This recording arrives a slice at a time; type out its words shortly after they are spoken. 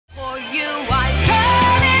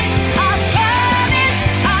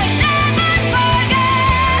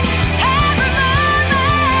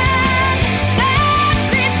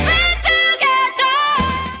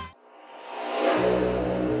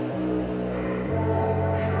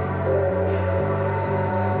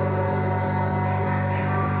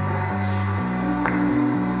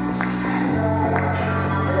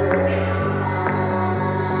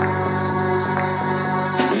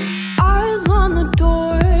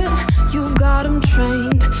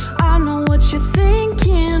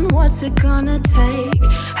what's it gonna take?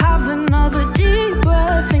 Have another deep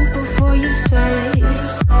breath, think before you say.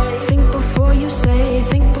 Think before you say,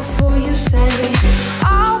 think before you say.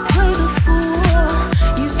 I'll play the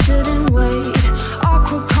fool, you sit and wait.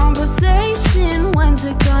 Awkward conversation, when's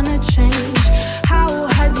it gonna change? How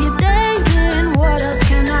has your day been? What else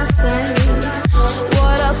can I say?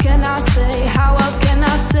 What else can I say? How else can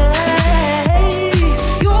I say?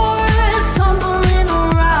 You're tumbling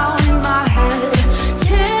around in my head.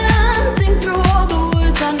 Can't think through all the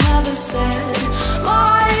words I never said.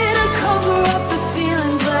 Lie to cover up the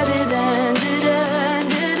feelings, let it end. It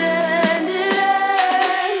end, it end, it end.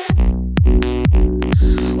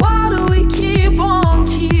 Why do we keep on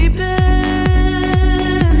keeping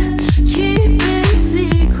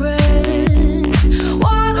secrets?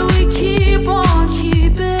 Why do we keep on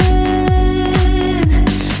keeping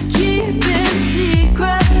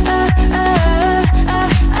secrets?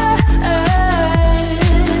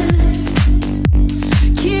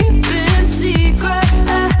 Keeping secrets.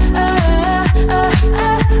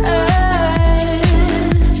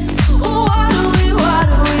 Why do we? I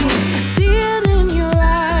see it in your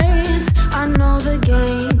eyes, I know the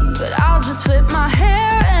game, but I'll just flip my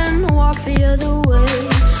hair and walk the other way.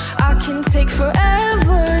 I can take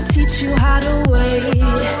forever, teach you how to wait.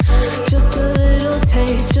 Just a little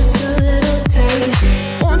taste, just a little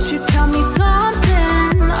taste. Won't you tell me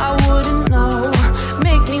something I wouldn't know?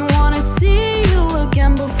 Make me wanna see you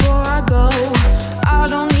again before I go. I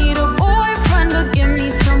don't need a boyfriend to give me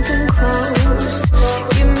something close.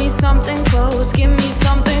 Give me something close, give me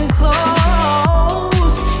something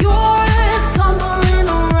close. You're tumbling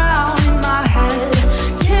around in my head.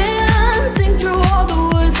 Can't think through all the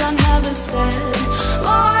words I never said.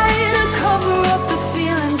 Lie to cover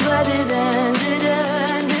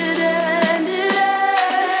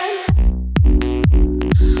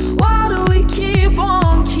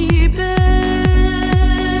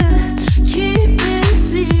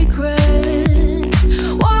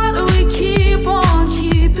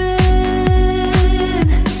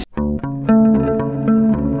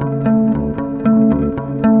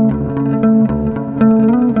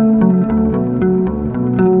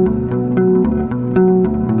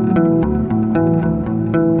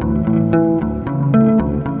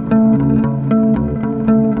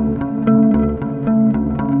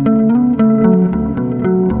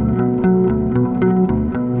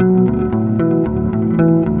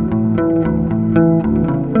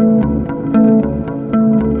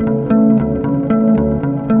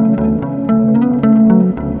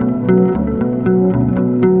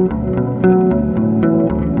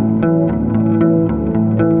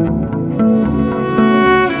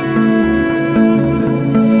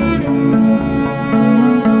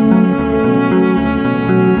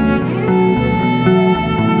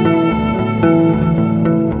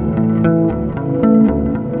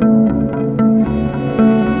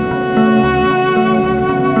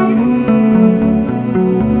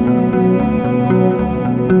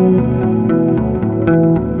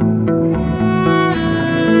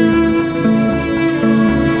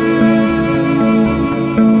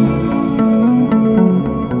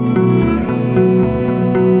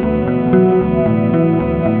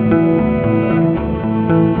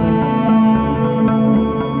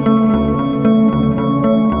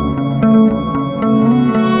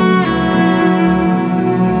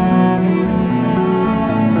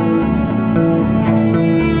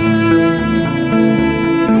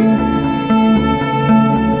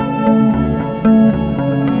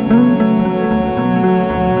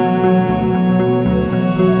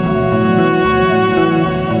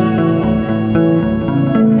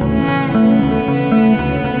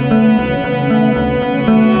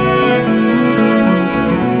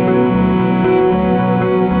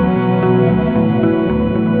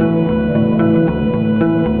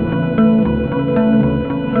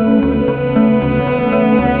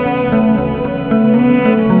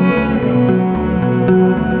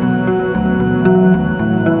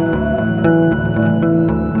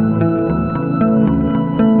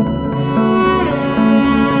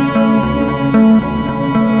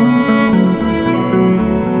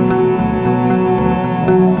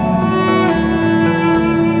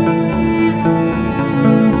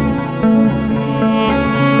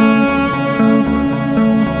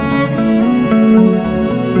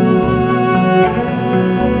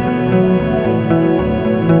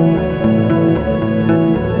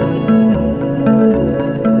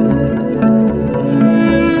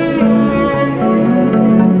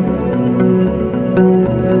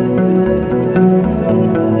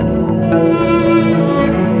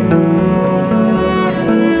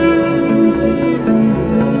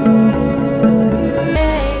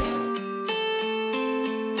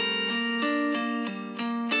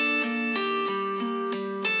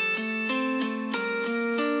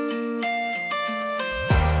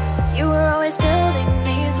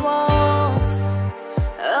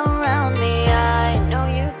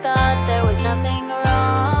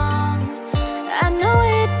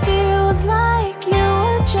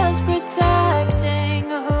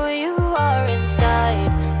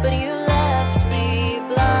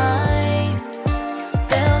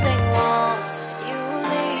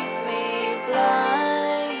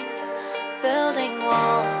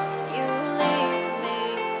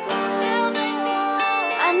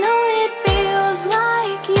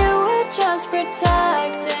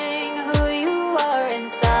protecting who you are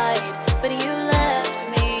inside, but you left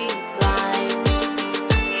me blind.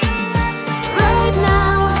 Right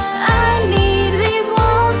now, I need these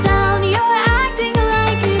walls down. You're acting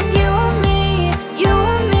like it's you or me, you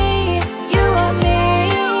or me, you or me.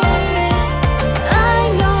 I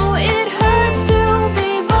know it hurts to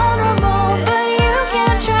be vulnerable, but you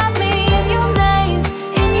can't trap me in your maze,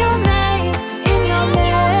 in your maze, in your maze.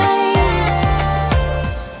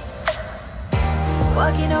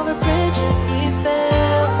 Walking over bridges we've built,